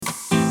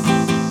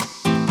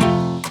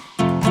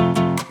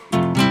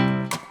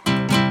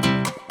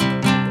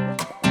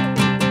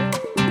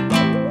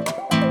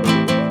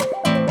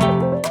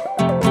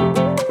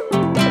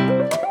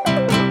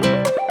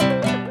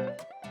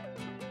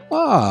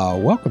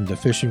welcome to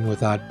Fishing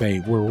Without Bait,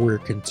 where we're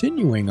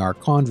continuing our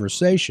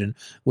conversation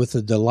with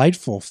the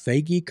delightful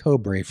Faggy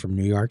Cobre from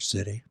New York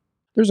City.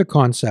 There's a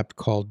concept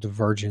called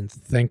divergent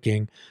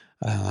thinking,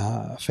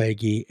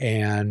 Faggy,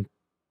 and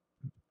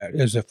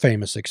there's a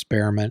famous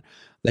experiment.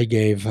 They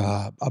gave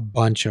a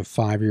bunch of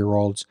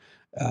 5-year-olds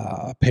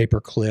a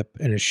paper clip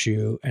and a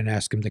shoe and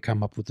asked them to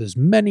come up with as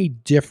many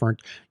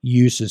different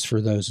uses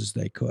for those as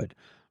they could.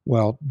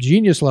 Well,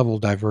 genius level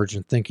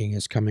divergent thinking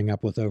is coming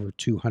up with over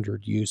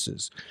 200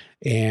 uses.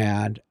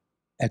 And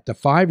at the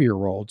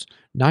 5-year-olds,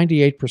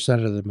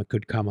 98% of them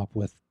could come up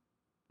with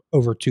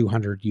over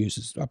 200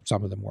 uses.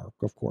 Some of them were,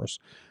 of course,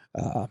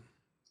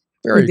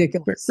 very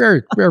ridiculous.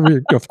 Very,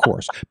 of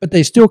course. But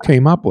they still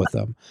came up with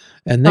them.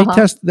 And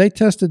they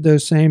tested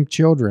those same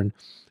children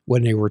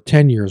when they were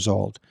 10 years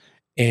old.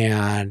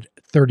 And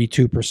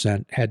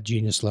 32% had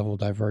genius level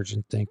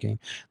divergent thinking.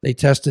 They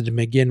tested them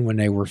again when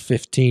they were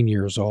 15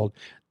 years old.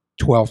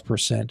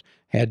 12%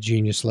 had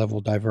genius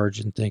level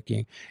divergent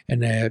thinking.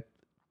 And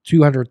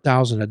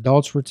 200,000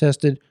 adults were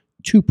tested,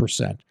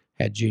 2%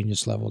 had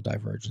genius level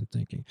divergent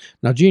thinking.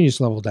 Now,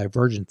 genius level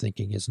divergent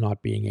thinking is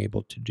not being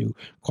able to do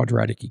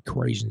quadratic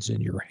equations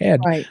in your head.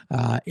 Right.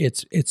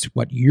 It's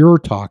what you're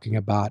talking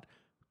about,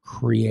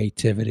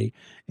 creativity.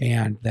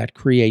 And that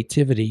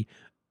creativity,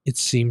 it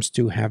seems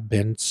to have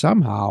been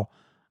somehow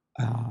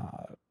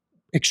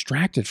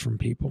extracted from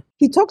people.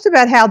 He talked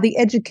about how the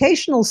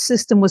educational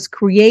system was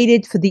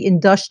created for the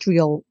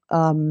industrial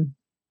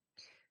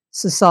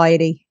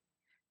society.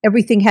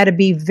 Everything had to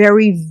be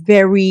very,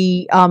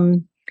 very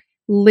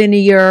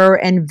linear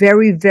and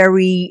very,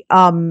 very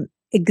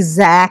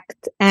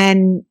exact,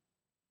 and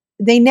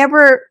they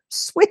never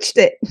switched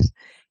it.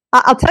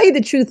 I'll tell you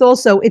the truth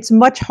also, it's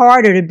much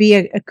harder to be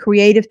a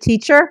creative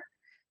teacher,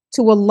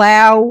 to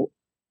allow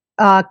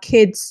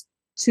kids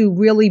to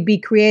really be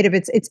creative.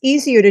 It's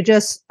easier to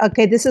just,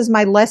 okay, this is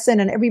my lesson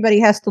and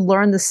everybody has to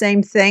learn the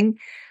same thing.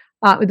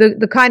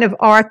 The kind of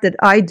art that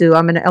I do,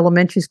 I'm an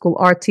elementary school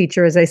art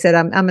teacher. As I said,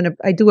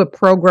 I do a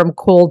program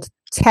called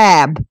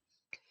TAB.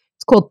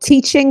 It's called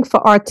Teaching for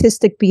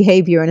Artistic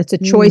Behavior, and it's a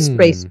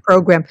choice-based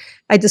program.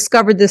 I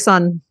discovered this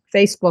on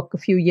Facebook a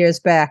few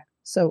years back.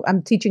 So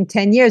I'm teaching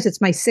 10 years.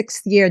 It's my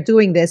 6th year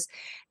doing this,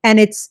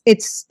 and it's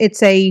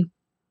a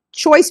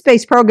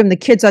choice-based program. The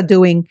kids are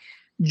doing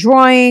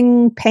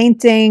drawing,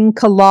 painting,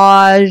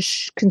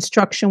 collage,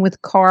 construction with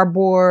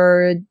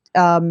cardboard,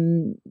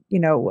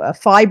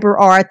 fiber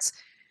arts.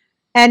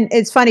 And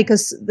it's funny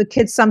because the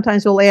kids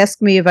sometimes will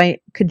ask me if I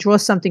could draw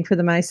something for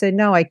them. And I say,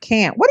 no, I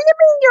can't. What do you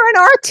mean you're an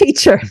art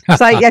teacher?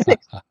 So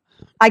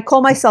I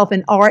call myself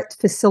an art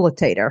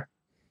facilitator,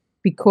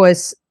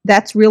 because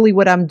that's really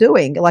what I'm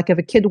doing. Like if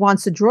a kid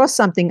wants to draw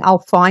something, I'll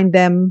find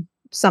them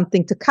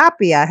something to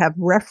copy. I have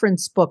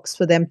reference books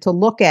for them to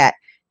look at.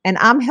 And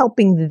I'm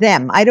helping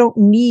them. I don't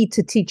need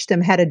to teach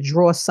them how to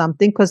draw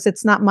something because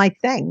it's not my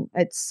thing.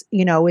 It's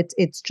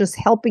just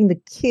helping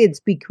the kids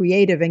be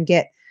creative and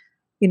get,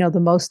 the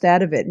most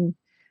out of it. And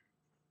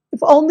if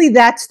only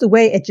that's the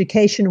way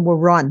education were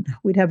run,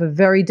 we'd have a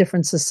very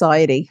different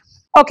society.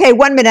 Okay,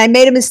 1 minute. I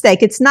made a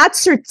mistake. It's not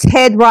Sir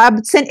Ted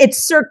Robinson. It's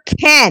Sir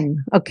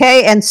Ken.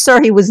 Okay. And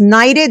Sir, he was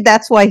knighted.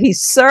 That's why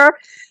he's Sir.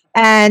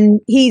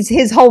 And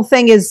his whole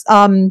thing is,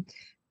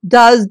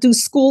 do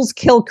schools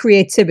kill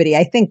creativity?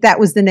 I think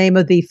that was the name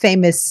of the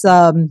famous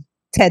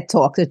TED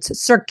Talk.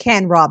 It's Sir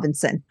Ken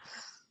Robinson.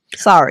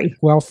 Sorry.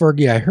 Well,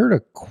 Fergie, I heard a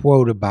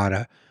quote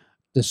about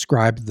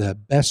describe the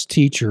best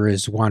teacher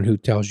is one who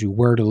tells you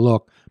where to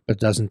look,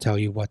 but doesn't tell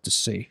you what to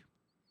see.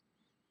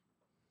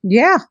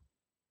 Yeah.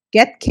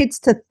 Get kids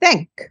to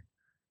think.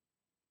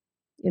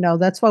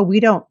 That's why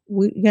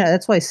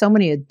that's why so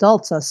many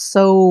adults are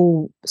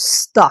so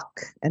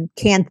stuck and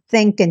can't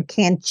think and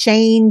can't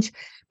change.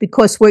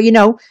 Because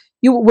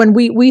when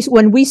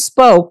we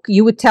spoke,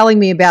 you were telling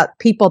me about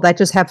people that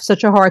just have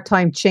such a hard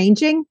time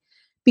changing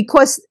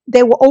because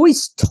they were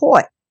always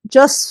taught,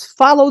 just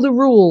follow the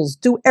rules,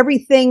 do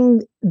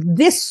everything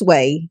this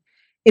way.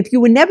 If you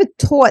were never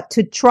taught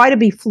to try to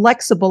be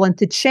flexible and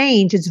to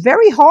change, it's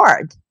very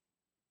hard.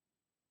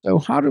 So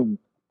how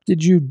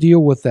did you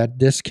deal with that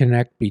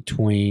disconnect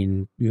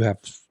between, you have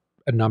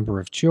a number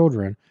of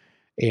children,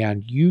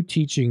 and you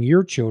teaching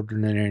your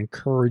children and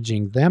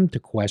encouraging them to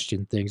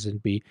question things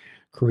and be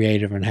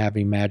creative and have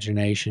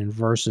imagination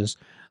versus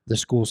the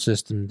school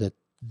system that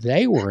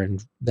they were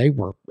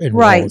enrolled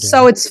right. In.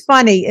 So it's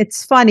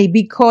funny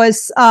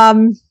because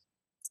on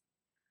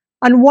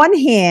one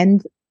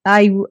hand,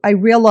 I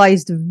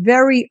realized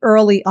very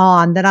early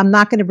on that I'm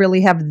not going to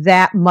really have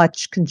that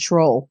much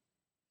control.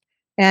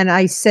 And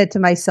I said to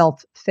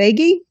myself,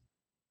 Faggy,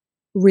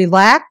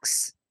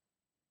 relax,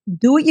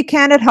 do what you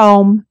can at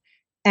home.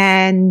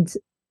 And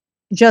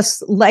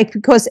just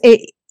because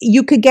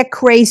you could get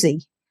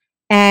crazy.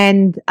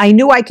 And I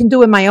knew I can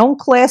do it in my own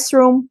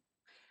classroom.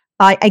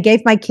 I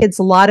gave my kids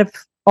a lot of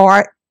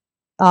art.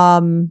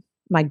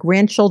 My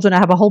grandchildren, I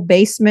have a whole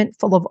basement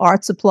full of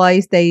art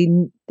supplies. They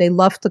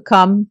love to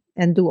come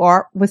and do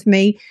art with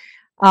me.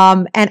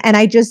 And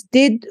I just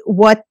did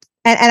what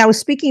And I was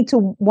speaking to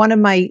one of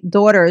my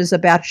daughters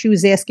about, she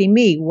was asking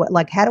me, what,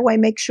 like, how do I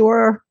make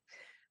sure?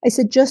 I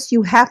said, just,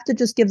 you have to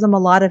just give them a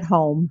lot at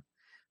home.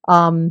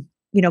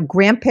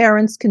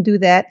 Grandparents can do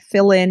that,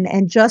 fill in,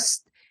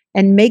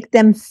 and make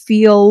them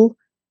feel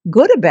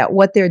good about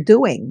what they're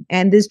doing.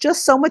 And there's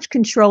just so much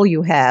control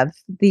you have.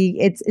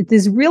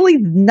 There's really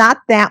not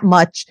that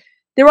much.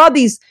 There are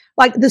these,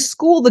 like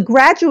the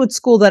graduate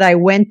school that I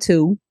went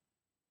to,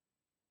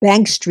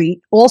 Bank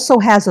Street, also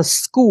has a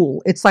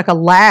school. It's like a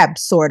lab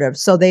sort of.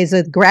 So there's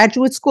a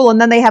graduate school,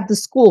 and then they have the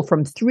school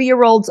from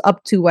 3-year-olds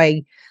up to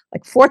like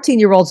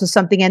 14-year-olds or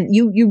something. And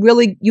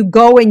you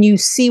go and you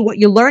see what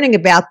you're learning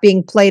about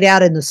being played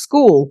out in the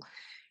school,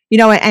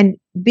 and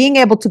being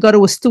able to go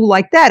to a school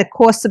like that, it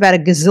costs about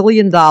 $1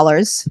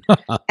 gazillion.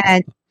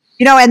 And,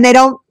 and they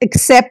don't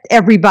accept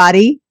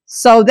everybody.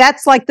 So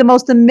that's like the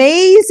most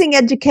amazing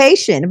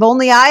education. If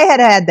only I had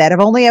had that. If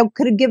only I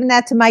could have given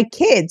that to my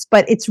kids.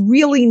 But it's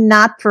really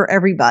not for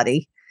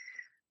everybody.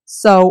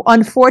 So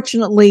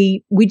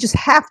unfortunately, we just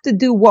have to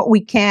do what we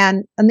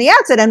can on the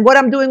outset. And what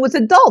I'm doing with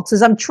adults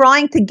is I'm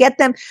trying to get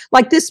them,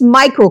 like this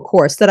micro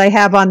course that I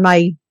have on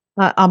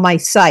my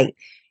site.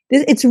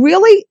 It's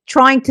really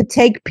trying to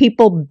take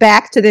people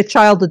back to their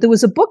childhood. There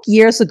was a book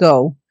years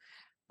ago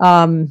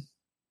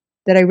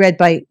that I read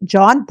by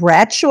John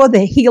Bradshaw,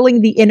 The Healing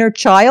the Inner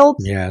Child.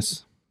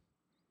 Yes.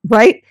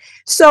 Right?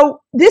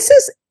 So this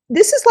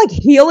is like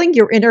healing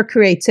your inner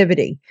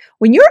creativity.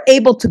 When you're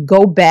able to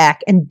go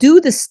back and do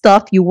the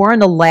stuff you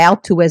weren't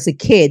allowed to as a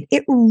kid,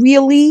 it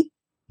really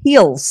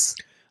heals.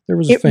 It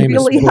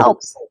really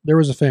helps. There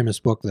was a famous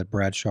book that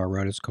Bradshaw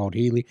wrote. It's called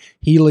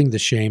Healing the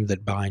Shame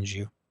That Binds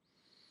You.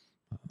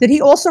 Did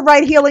he also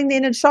write Healing the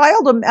Inner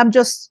Child? I'm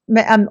mixing it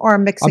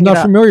up. I'm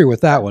not familiar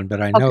with that one,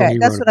 but I know he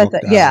wrote a book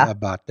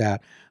about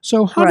that.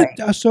 So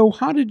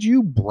how did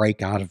you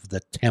break out of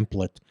the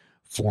template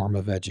form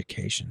of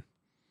education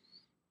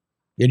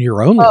in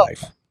your own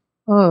life?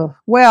 Oh,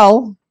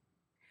 well,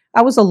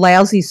 I was a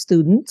lousy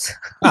student.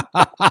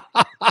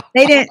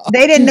 They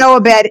didn't know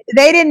about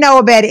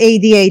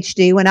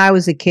ADHD when I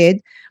was a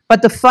kid.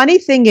 But the funny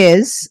thing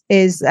is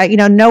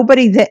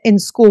nobody that in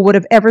school would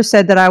have ever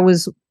said that I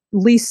was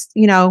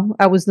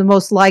I was the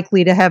most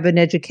likely to have an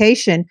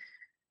education.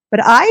 But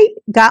I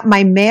got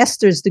my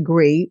master's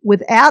degree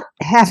without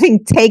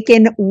having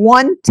taken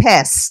one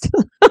test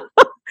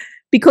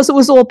because it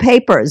was all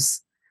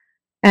papers.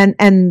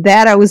 And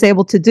that I was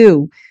able to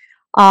do.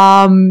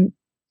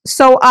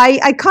 So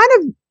I kind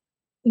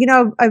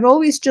of, I've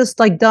always just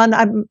like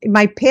done,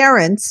 my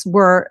parents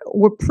were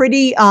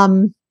pretty,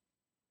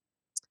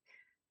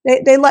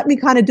 they let me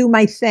kind of do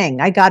my thing.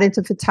 I got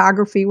into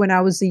photography when I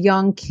was a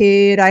young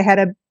kid. I had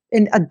a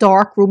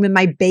dark room in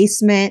my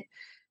basement.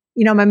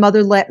 My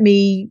mother let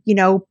me,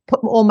 put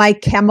all my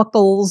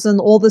chemicals and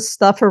all the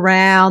stuff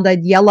around.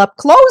 I'd yell up,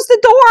 close the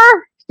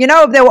door,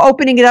 if they were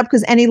opening it up,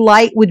 because any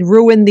light would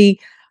ruin the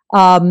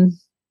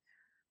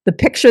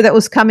picture that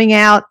was coming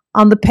out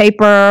on the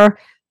paper.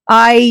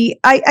 I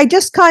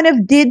just kind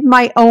of did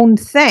my own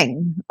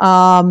thing.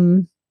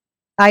 I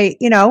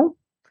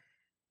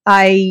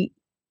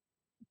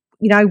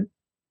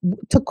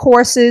took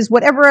courses,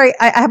 whatever.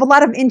 I have a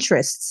lot of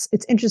interests.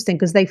 It's interesting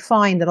because they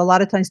find that a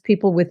lot of times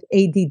people with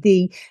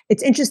ADD,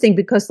 it's interesting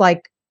because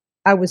like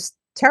I was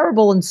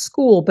terrible in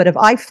school, but if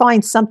I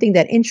find something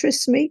that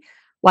interests me,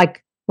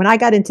 like when I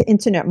got into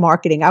internet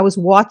marketing, I was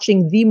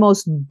watching the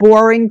most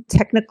boring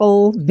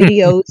technical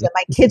videos and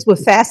my kids were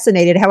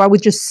fascinated how I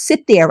would just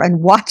sit there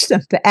and watch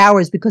them for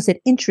hours because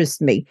it interests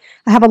me.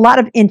 I have a lot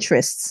of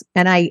interests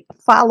and I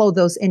follow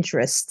those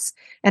interests.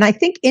 And I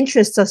think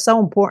interests are so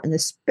important,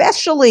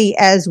 especially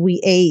as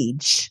we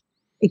age.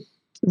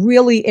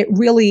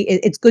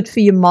 It's good for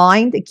your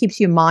mind. It keeps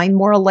your mind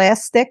more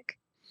elastic.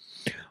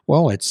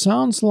 Well, it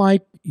sounds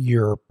like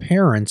your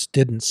parents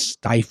didn't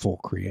stifle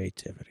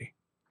creativity.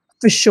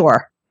 For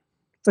sure.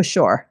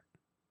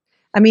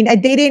 I mean,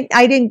 they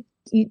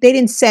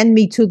didn't send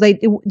me to,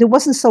 it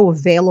wasn't so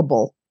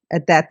available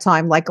at that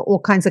time, like all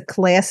kinds of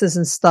classes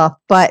and stuff.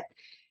 But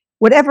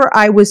whatever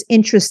I was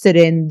interested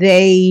in,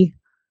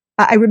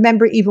 I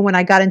remember even when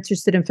I got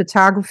interested in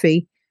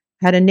photography,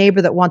 I had a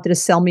neighbor that wanted to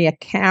sell me a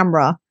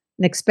camera,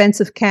 an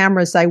expensive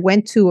camera. So I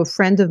went to a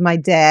friend of my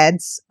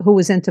dad's who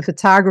was into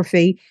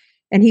photography.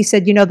 And he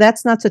said,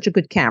 that's not such a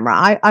good camera.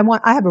 I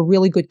have a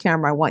really good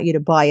camera I want you to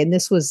buy. And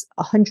this was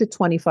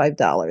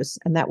 $125.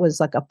 And that was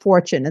like a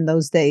fortune in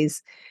those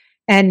days.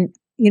 And,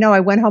 I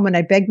went home and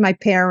I begged my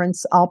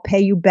parents, I'll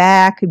pay you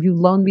back if you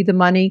loan me the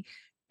money.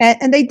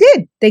 And they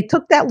did. They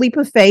took that leap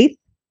of faith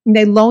and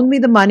they loaned me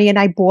the money and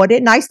I bought it.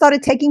 And I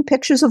started taking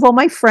pictures of all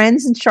my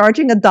friends and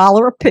charging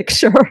 $1 a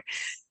picture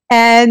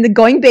and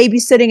going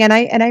babysitting. And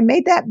I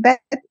made that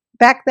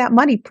back that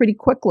money pretty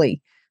quickly.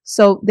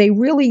 So they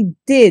really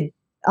did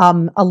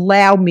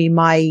allow me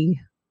my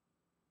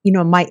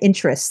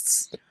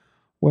interests.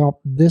 Well,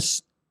 the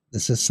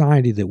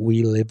society that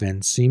we live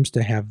in seems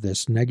to have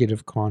this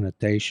negative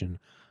connotation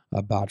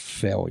about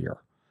failure.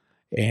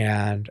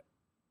 And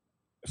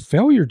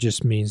failure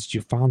just means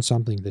you found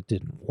something that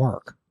didn't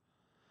work.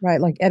 Right,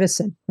 like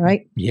Edison,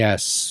 right?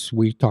 Yes,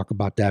 we talk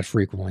about that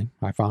frequently.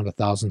 I found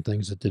 1,000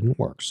 things that didn't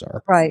work,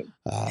 sir. Right.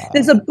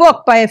 There's Uh, a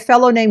book by a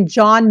fellow named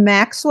John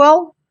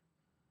Maxwell.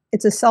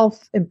 It's a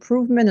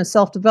self-improvement, a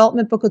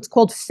self-development book. It's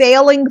called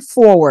Failing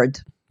Forward.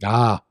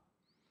 ah,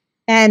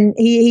 And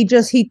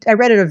I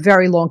read it a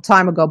very long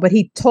time ago, but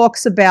he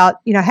talks about,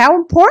 how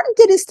important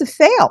it is to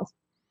fail.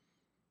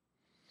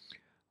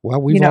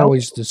 well, we've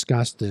always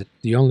discussed that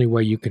the only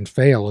way you can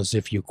fail is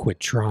if you quit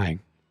trying.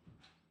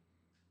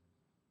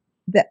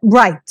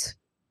 Right.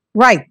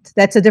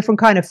 That's a different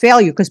kind of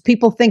failure, because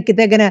people think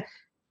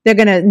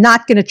they're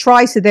not gonna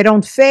try so they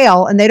don't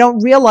fail, and they don't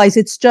realize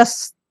it's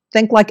just,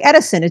 think like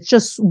Edison. It's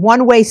just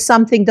one way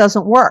something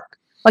doesn't work.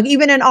 Like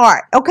even in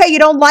art. Okay, you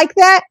don't like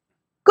that?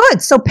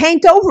 Good. So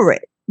paint over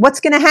it.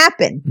 What's going to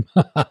happen?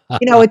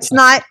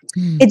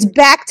 It's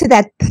back to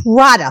that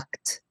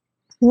product,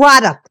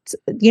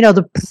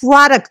 the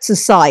product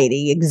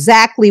society.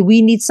 Exactly.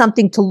 We need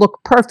something to look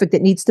perfect.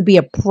 It needs to be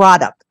a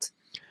product.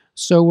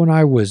 So when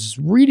I was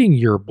reading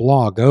your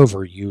blog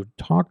over, you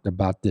talked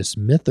about this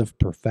myth of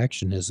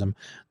perfectionism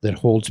that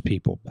holds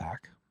people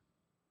back.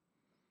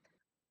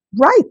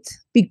 Right.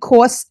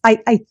 Because I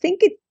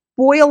think it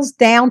boils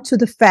down to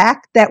the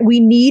fact that we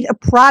need the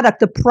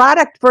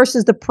product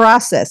versus the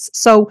process.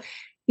 So,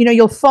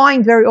 you'll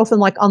find very often,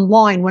 like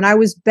online, when I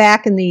was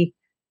back in the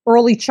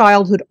early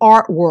childhood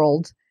art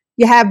world,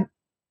 you have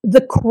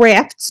the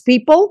crafts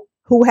people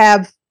who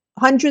have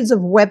hundreds of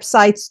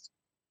websites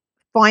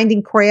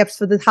finding crafts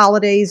for the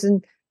holidays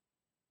and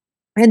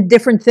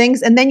different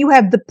things. And then you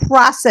have the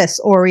process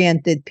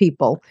oriented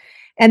people.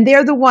 And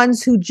they're the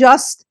ones who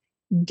just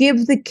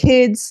give the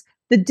kids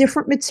the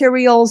different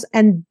materials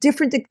and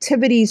different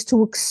activities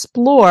to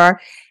explore.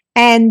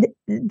 And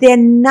they're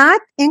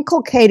not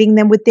inculcating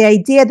them with the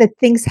idea that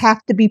things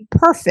have to be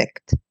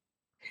perfect.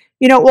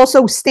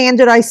 Also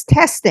standardized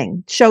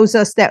testing shows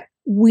us that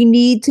we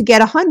need to get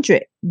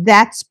 100.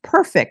 That's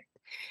perfect.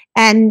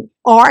 And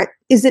art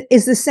is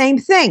the same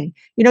thing.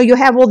 You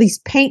have all these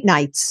paint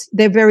nights.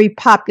 They're very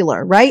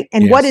popular, right?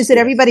 And Yes, what is it?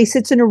 yes. Everybody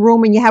sits in a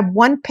room and you have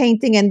one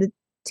painting and the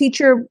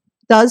teacher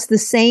does the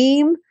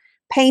same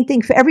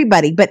painting for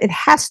everybody, but it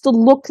has to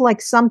look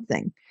like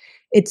something.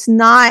 It's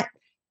not,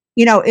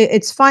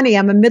 it's funny.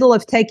 I'm in the middle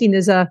of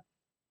there's a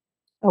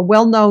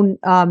well-known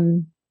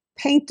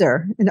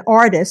painter, an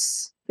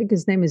artist. I think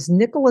his name is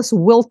Nicholas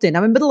Wilton.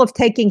 I'm in the middle of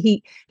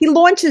he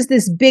launches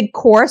this big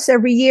course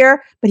every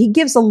year, but he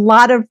gives a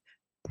lot of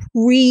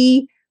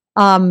he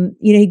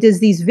does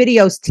these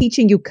videos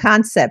teaching you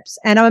concepts,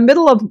 and I'm in the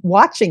middle of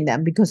watching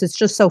them because it's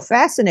just so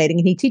fascinating.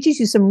 And he teaches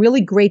you some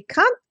really great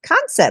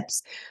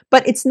concepts,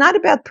 but it's not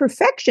about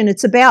perfection.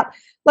 It's about,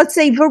 let's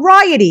say,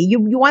 variety. You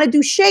want to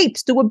do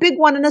shapes, do a big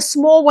one and a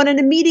small one and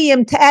a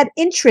medium to add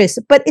interest,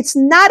 but it's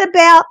not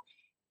about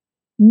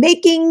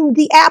making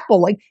the apple.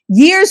 Like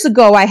years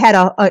ago,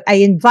 I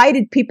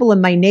invited people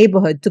in my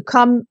neighborhood to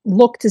come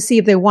look to see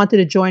if they wanted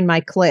to join my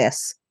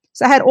class.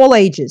 So I had all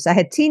ages. I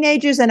had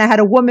teenagers, and I had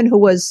a woman who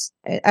was,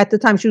 at the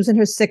time, she was in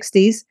her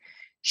 60s.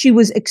 She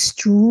was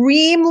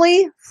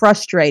extremely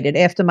frustrated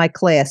after my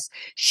class.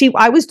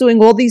 I was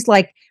doing all these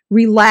like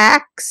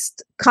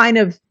relaxed kind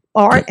of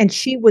art, and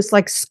she was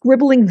like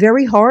scribbling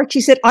very hard.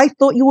 She said, "I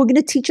thought you were going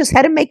to teach us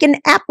how to make an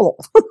apple."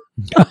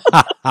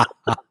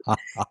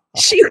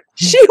 She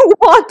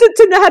wanted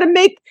to know how to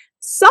make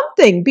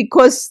something,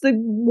 because the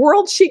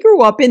world she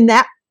grew up in,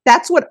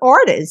 that's what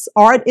art is.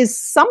 Art is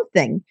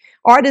something.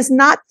 Art is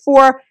not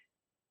for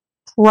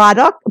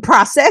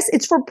process,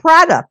 it's for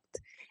product.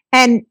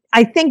 And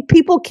I think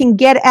people can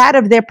get out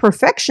of their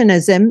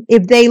perfectionism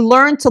if they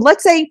learn to,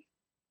 let's say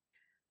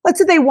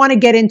they want to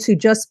get into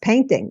just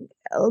painting.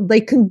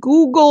 They can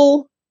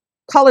Google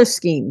color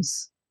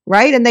schemes,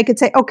 right? And they could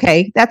say,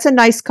 okay, that's a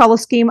nice color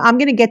scheme. I'm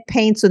going to get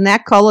paints in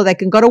that color. They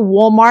can go to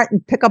Walmart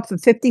and pick up for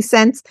 50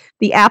 cents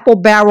the Apple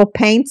Barrel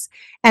paints,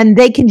 and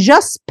they can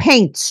just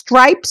paint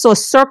stripes or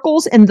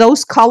circles in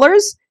those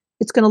colors.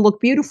 It's going to look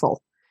beautiful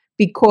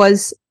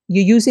because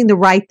you're using the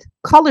right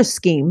color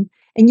scheme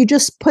and you're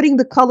just putting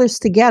the colors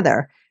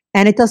together.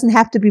 And it doesn't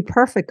have to be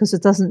perfect because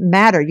it doesn't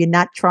matter. You're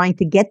not trying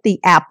to get the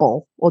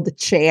apple or the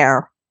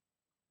chair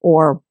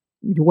or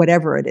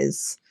whatever it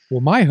is.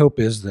 Well, my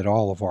hope is that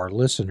all of our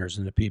listeners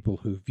and the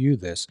people who view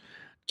this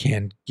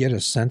can get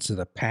a sense of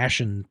the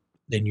passion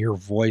in your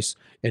voice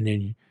and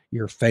in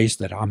your face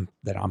that I'm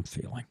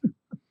feeling.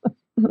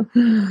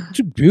 It's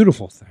a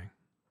beautiful thing.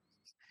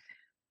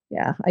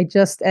 Yeah, I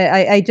just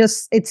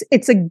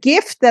it's a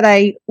gift that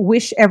I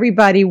wish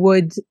everybody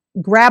would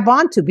grab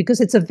onto, because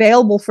it's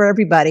available for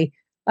everybody.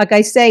 Like I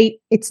say,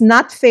 it's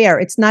not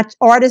fair.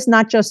 Art is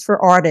not just for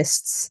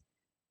artists.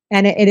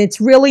 And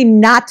it's really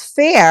not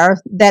fair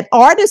that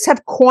artists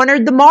have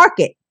cornered the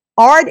market.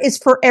 Art is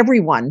for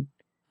everyone.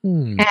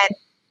 And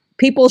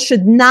people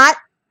should not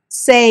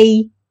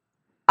say,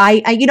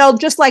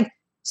 just like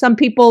some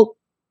people,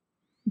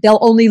 they'll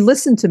only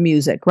listen to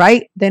music,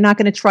 right? They're not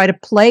going to try to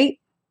play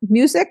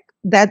music.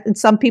 And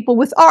some people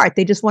with art,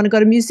 they just want to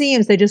go to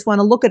museums. They just want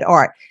to look at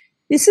art.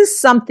 This is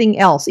something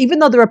else. Even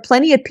though there are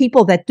plenty of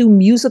people that do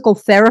musical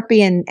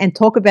therapy and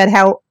talk about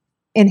how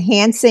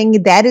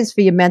enhancing. That is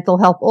for your mental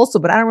health also,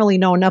 but I don't really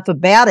know enough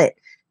about it.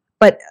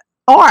 But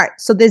art.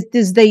 So there's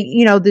there's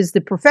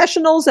the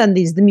professionals and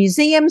there's the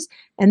museums,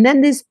 and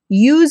then there's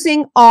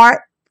using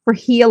art for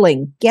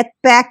healing. Get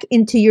back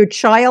into your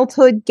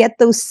childhood, get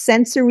those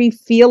sensory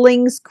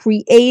feelings,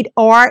 create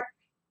art,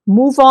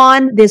 move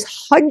on. There's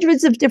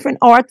hundreds of different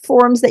art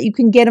forms that you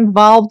can get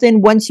involved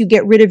in once you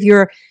get rid of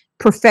your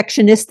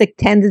perfectionistic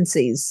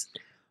tendencies.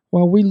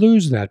 Well, we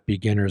lose that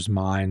beginner's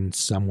mind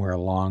somewhere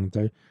along.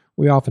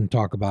 We often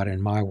talk about,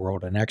 in my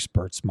world, an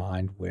expert's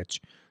mind,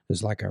 which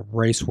is like a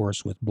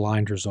racehorse with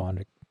blinders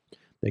on.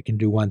 They can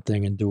do one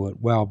thing and do it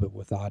well, but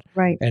without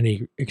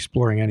any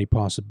exploring any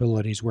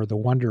possibilities, where the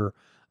wonder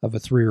of a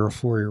 3 or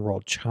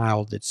 4-year-old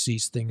child that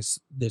sees things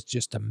that's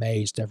just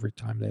amazed every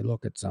time they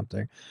look at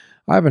something.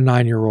 I have a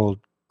 9-year-old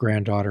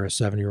granddaughter, a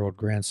 7-year-old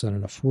grandson,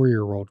 and a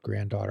 4-year-old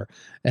granddaughter,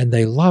 and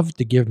they love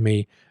to give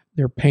me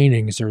their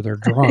paintings or their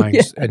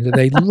drawings, and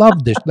they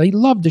love this. They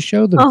love to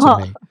show them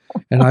to me,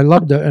 and I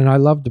love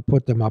to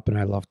put them up, and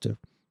I love to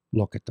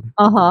look at them.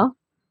 But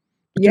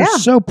they're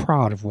so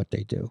proud of what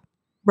they do.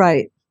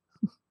 Right.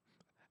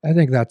 I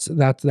think that's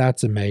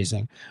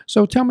amazing.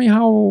 So tell me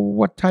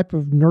what type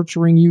of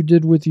nurturing you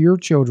did with your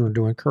children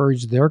to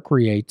encourage their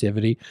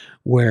creativity,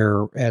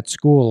 where at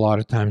school a lot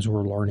of times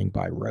we're learning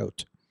by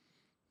rote.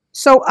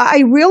 So I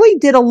really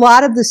did a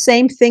lot of the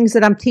same things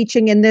that I'm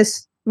teaching in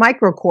this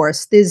micro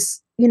course.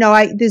 There's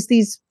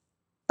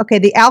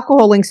the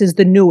alcohol inks is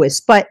the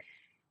newest, but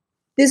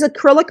there's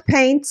acrylic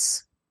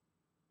paints.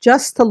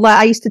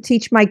 I used to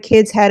teach my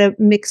kids how to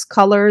mix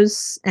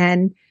colors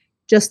and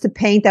just to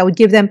paint. I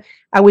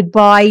would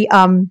buy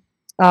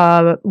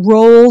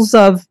rolls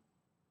of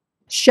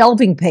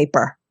shelving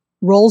paper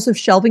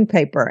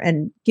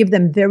and give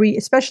them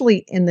especially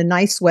in the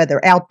nice weather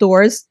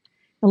outdoors,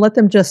 and let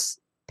them just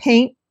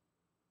paint.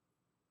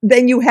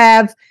 Then you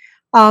have,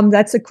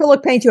 that's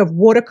acrylic paint. You have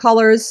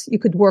watercolors. You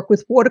could work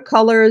with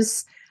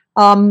watercolors.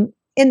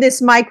 In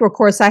this micro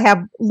course, I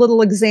have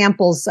little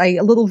examples,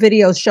 little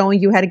videos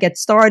showing you how to get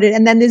started.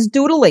 And then there's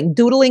doodling.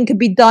 Doodling could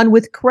be done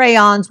with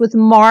crayons, with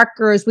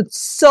markers, with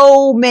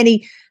so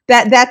many.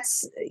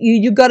 That's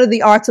you go to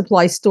the art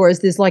supply stores.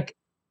 There's like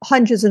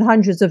hundreds and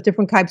hundreds of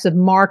different types of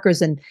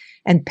markers and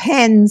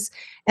pens.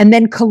 And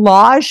then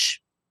collage.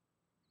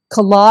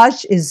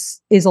 Collage is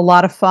a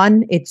lot of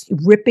fun. It's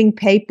ripping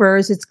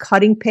papers, it's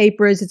cutting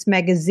papers, it's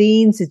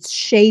magazines, it's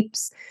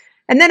shapes.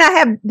 And then I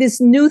have this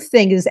new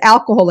thing, is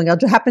alcoholing.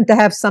 I happen to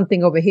have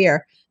something over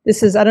here.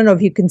 This is, I don't know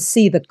if you can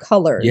see the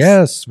colors.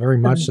 Yes, very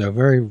much so.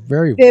 Very,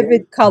 very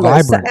vivid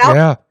colors.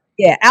 Vibrant,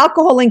 yeah.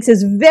 Alcohol inks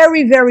is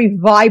very, very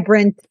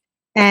vibrant,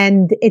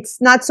 and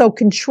it's not so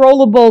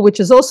controllable, which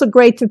is also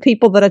great for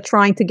people that are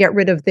trying to get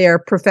rid of their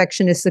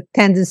perfectionistic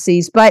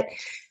tendencies. But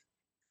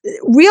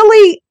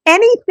really,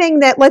 anything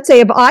that, let's say,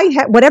 if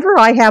whatever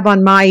I have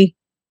on my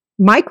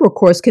micro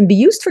course can be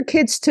used for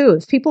kids too.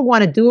 If people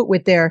want to do it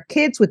with their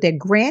kids, with their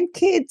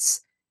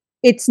grandkids,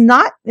 it's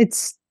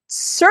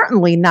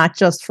certainly not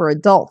just for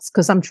adults,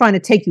 because I'm trying to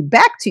take you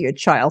back to your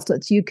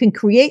childhood so you can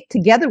create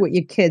together with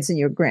your kids and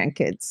your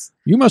grandkids.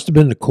 You must have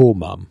been the cool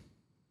mom.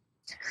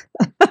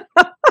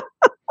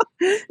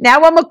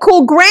 Now I'm a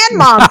cool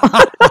grandmom.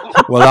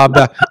 Well,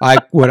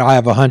 I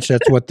have a hunch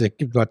that's what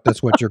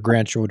your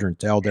grandchildren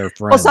tell their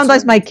friends. Well,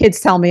 sometimes my kids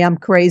tell me I'm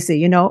crazy.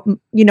 You know,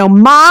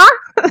 Ma.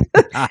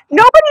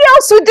 Nobody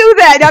else would do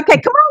that. Okay,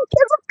 come on,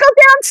 kids, let's go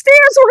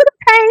downstairs. We're gonna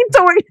paint.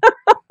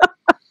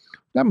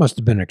 That must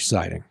have been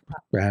exciting,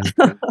 and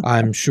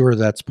I'm sure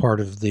that's part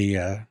of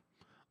the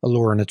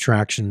allure and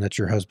attraction that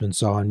your husband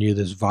saw in you.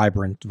 This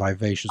vibrant,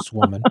 vivacious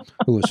woman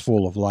who was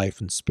full of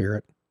life and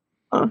spirit.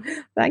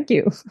 Thank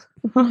you.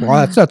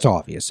 Well, that's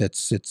obvious.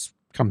 It's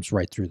comes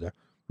right through the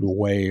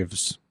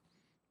waves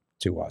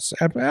to us.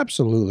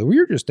 Absolutely, well,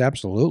 you're just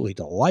absolutely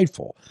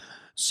delightful.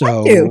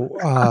 So, Thank you.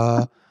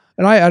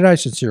 And I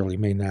sincerely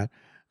mean that.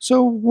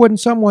 So, when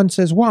someone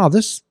says, "Wow,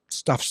 this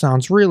stuff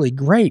sounds really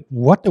great,"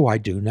 what do I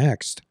do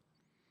next?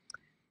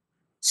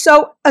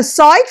 So,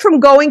 aside from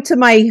going to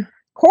my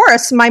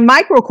course, my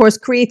micro course,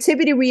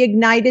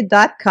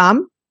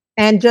 creativityreignited.com,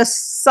 and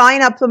just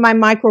sign up for my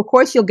micro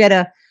course, you'll get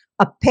a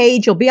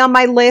page. You'll be on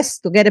my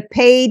list. You'll get a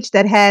page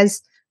that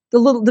has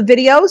the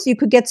videos. You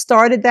could get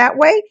started that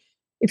way.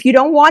 If you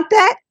don't want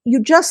that,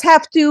 you just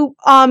have to,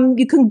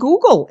 you can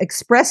Google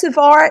expressive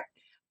art.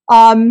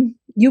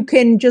 You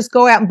can just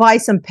go out and buy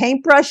some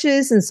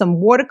paintbrushes and some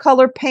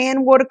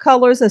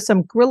watercolors or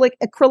some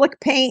acrylic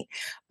paint.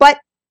 But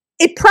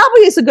it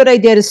probably is a good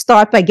idea to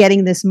start by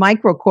getting this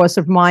micro course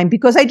of mine,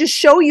 because I just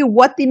show you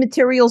what the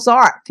materials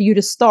are for you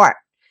to start.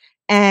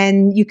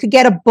 And you could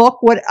get a book.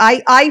 What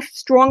I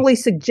strongly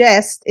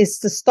suggest is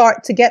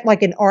to get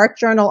like an art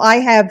journal.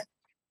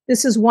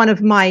 This is one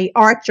of my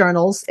art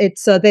journals.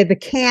 It's they're the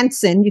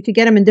Canson. You could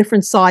get them in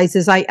different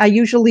sizes. I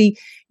usually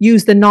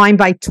use the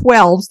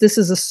 9x12s. This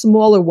is a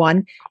smaller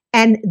one.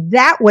 And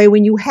that way,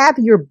 when you have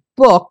your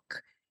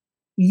book,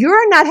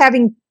 you're not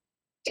having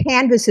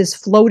canvases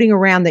floating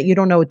around that you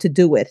don't know what to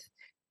do with.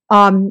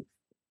 It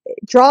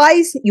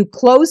dries, you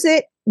close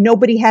it,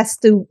 Nobody has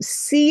to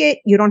see it.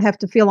 You don't have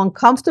to feel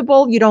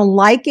uncomfortable. You don't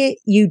like it.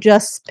 You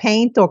just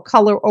paint or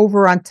color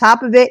over on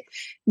top of it.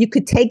 You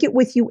could take it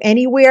with you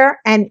anywhere.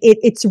 And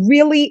it's a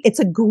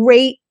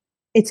great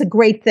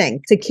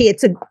thing to key.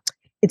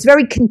 It's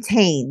very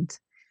contained.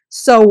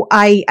 So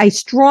I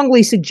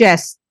strongly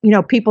suggest,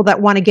 people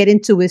that want to get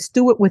into this,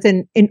 do it with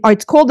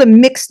it's called a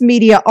mixed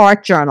media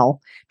art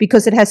journal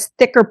because it has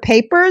thicker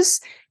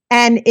papers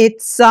and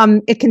it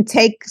can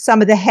take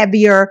some of the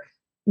heavier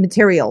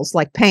materials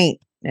like paint,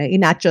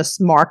 not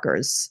just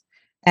markers.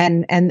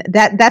 And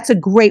that's a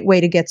great way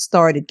to get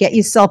started. Get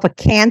yourself a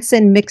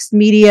Canson mixed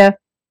media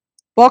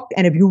book,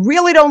 and if you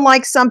really don't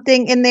like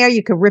something in there,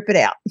 you can rip it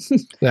out.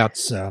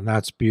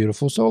 That's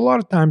beautiful. So a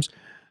lot of times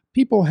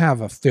people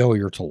have a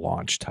failure to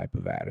launch type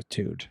of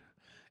attitude.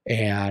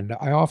 And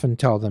I often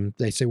tell them,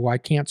 they say, well, I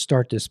can't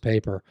start this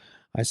paper.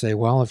 I say,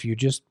 well, if you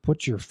just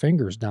put your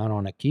fingers down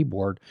on a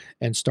keyboard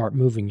and start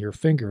moving your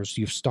fingers,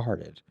 you've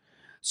started.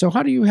 So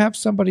how do you have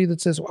somebody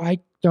that says, well, I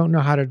don't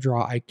know how to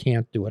draw, I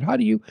can't do it? How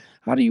do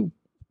you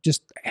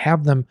just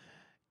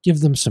give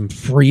them some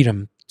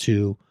freedom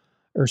to,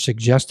 or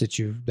suggest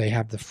that they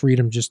have the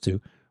freedom just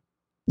to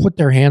put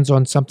their hands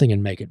on something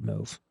and make it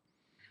move?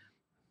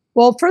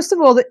 Well, first of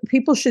all,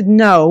 people should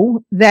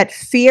know that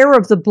fear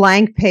of the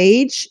blank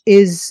page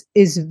is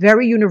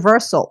very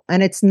universal,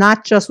 and it's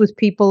not just with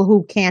people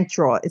who can't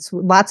draw. It's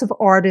lots of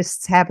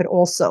artists have it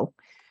also.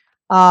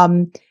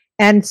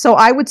 And so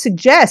I would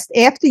suggest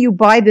after you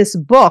buy this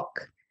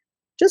book,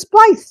 just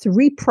buy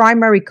 3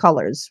 primary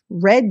colors,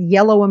 red,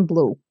 yellow, and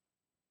blue,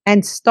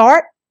 and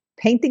start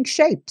painting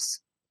shapes.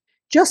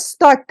 Just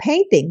start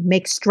painting.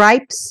 Make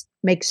stripes,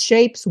 make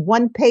shapes,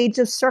 1 page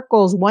of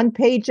circles, 1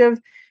 page of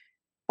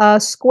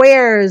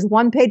squares,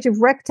 1 page of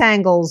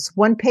rectangles,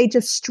 1 page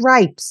of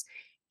stripes.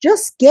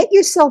 Just get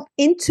yourself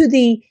into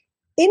the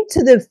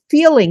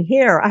feeling.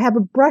 Here, I have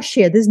a brush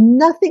here. There's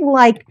nothing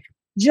like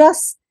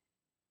just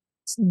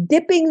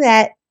dipping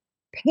that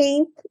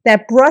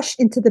brush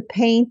into the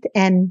paint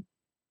and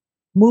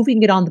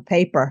moving it on the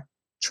paper.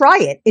 Try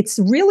it. It's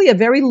really a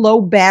very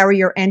low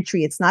barrier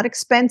entry. It's not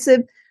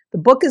expensive. The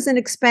book isn't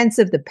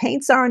expensive. The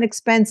paints aren't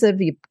expensive.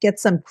 You get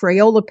some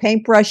Crayola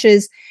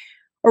paintbrushes.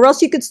 Or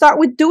else you could start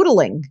with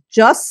doodling.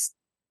 Just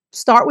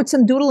start with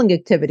some doodling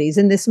activities.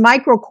 In this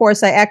micro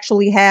course, I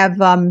actually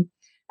have I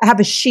have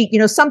a sheet.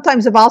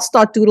 Sometimes if I'll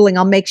start doodling,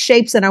 I'll make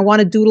shapes and I want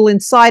to doodle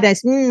inside. I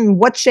say,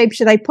 what shape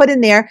should I put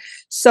in there?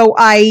 So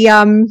I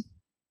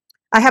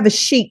have a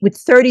sheet with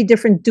 30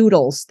 different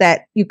doodles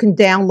that you can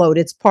download.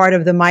 It's part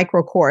of the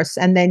micro course.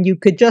 And then you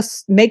could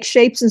just make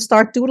shapes and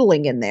start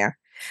doodling in there.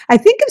 I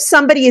think if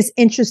somebody is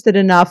interested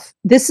enough,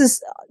 this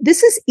is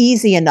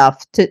easy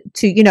enough to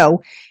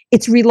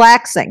it's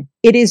relaxing.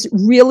 It is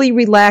really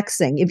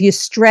relaxing. If you're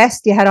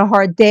stressed, you had a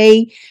hard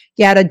day,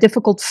 you had a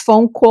difficult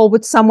phone call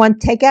with someone,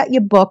 take out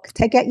your book,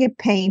 take out your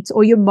paints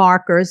or your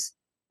markers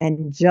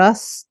and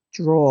just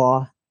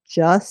draw,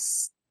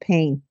 just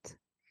paint.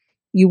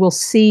 You will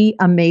see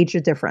a major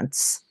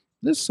difference.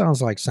 This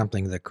sounds like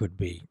something that could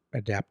be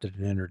adapted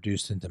and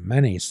introduced into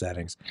many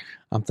settings.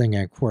 I'm thinking,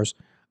 of course,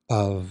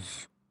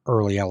 of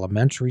early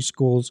elementary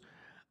schools.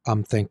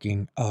 I'm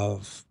thinking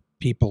of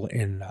people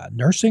in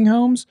nursing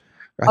homes.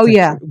 I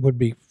think would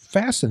be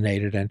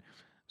fascinated, and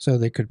so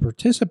they could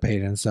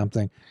participate in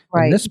something.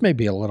 Right. And this may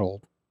be a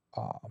little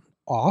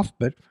off,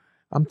 but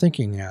I'm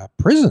thinking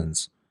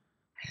prisons.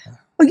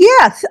 Oh,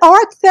 yes,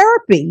 art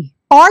therapy.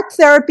 Art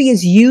therapy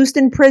is used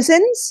in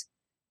prisons.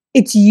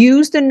 It's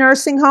used in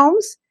nursing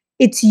homes.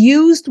 It's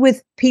used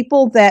with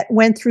people that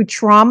went through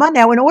trauma.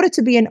 Now, in order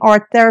to be an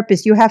art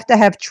therapist, you have to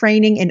have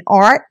training in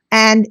art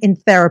and in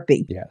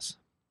therapy. Yes.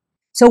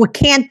 So it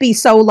can't be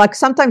so like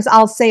sometimes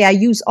I'll say I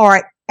use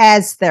art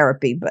as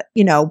therapy, but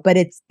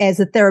it's as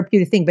a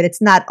therapeutic thing, but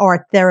it's not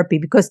art therapy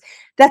because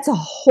that's a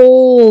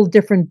whole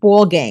different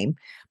ball game.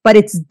 But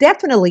it's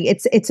definitely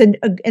it's an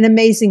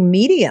amazing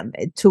medium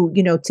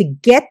to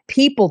get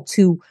people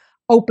to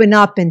open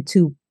up and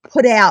to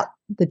put out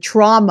the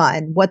trauma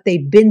and what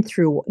they've been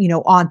through,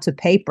 onto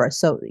paper.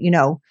 So,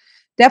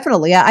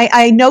 definitely.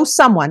 I know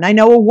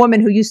a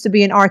woman who used to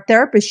be an art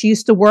therapist. She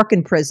used to work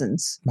in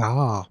prisons.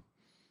 Ah,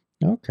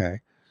 okay.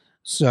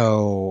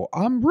 So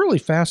I'm really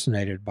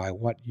fascinated by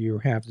what you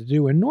have to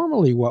do. And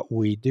normally what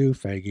we do,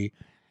 Faggy,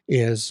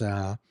 is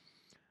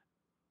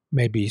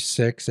maybe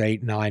 6,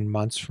 8, 9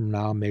 months from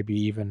now, maybe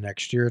even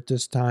next year at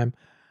this time,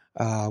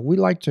 we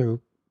like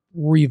to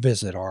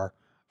revisit our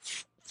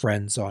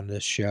friends on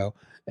this show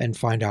and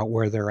find out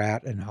where they're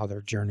at and how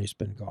their journey's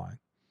been going.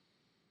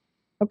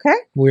 Okay.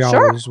 We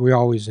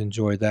always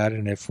enjoy that.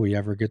 And if we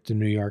ever get to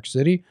New York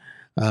City,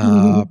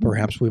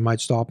 perhaps we might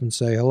stop and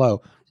say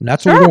hello. And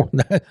that's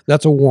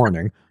that's a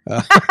warning.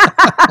 Okay.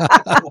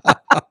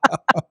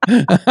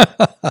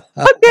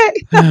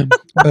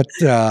 But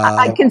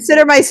I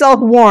consider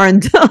myself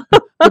warned.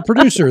 The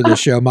producer of the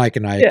show, Mike,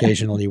 and I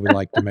occasionally would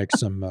like to make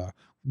some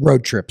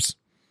road trips.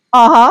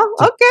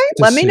 Okay.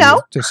 Let me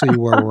know. To see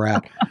where we're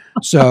at.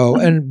 So,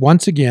 and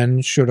once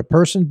again, should a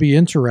person be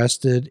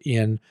interested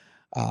in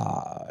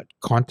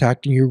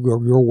contacting your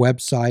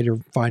website or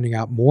finding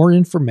out more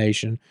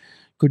information,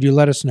 could you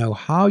let us know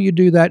how you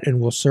do that? And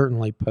we'll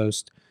certainly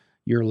post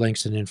your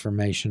links and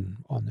information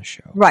on the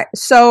show. Right.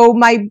 So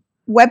my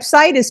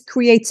website is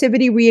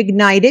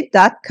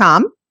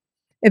creativityreignited.com.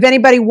 If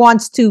anybody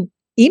wants to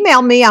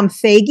email me, I'm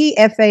Faigie,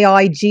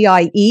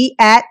 Faigie,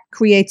 at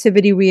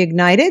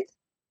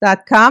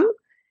creativityreignited.com.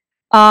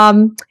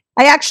 I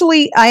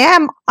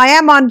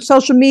am on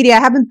social media. I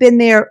haven't been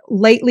there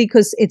lately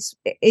because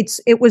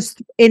it was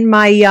in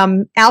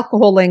my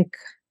Alcohol Link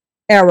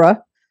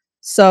era.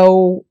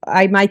 So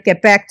I might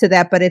get back to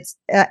that, but it's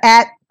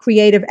at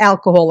Creative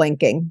Alcohol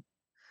Linking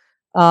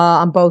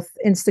on both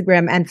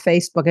Instagram and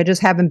Facebook. I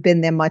just haven't been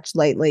there much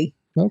lately.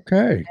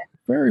 Okay.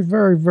 Very,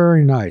 very,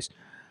 very nice.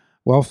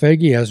 Well,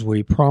 Faigie, as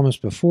we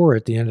promised before,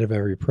 at the end of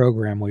every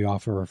program, we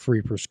offer a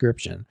free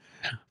prescription,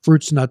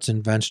 fruits, nuts,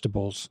 and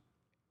vegetables,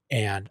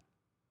 and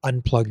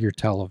unplug your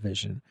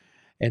television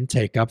and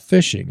take up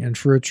fishing. And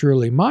for a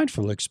truly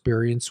mindful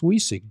experience, we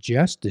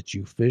suggest that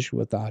you fish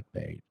without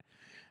bait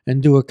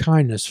and do a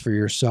kindness for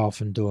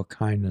yourself and do a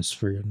kindness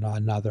for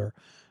another.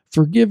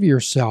 Forgive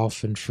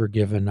yourself and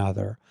forgive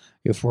another.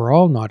 If we're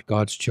all not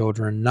God's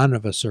children, none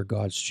of us are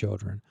God's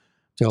children.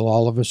 Till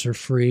all of us are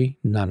free,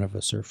 none of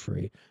us are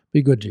free.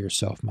 Be good to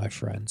yourself, my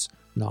friends.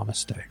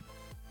 Namaste.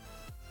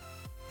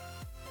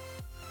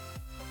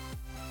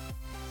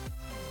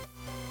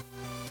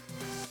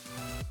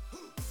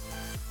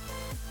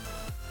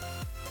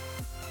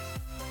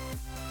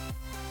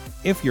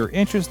 If you're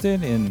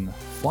interested in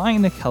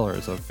flying the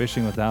colors of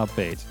fishing without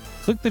bait,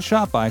 click the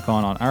shop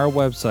icon on our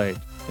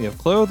website. We have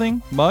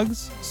clothing,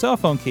 mugs, cell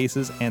phone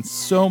cases, and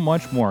so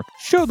much more.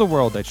 Show the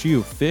world that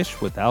you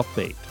fish without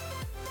bait.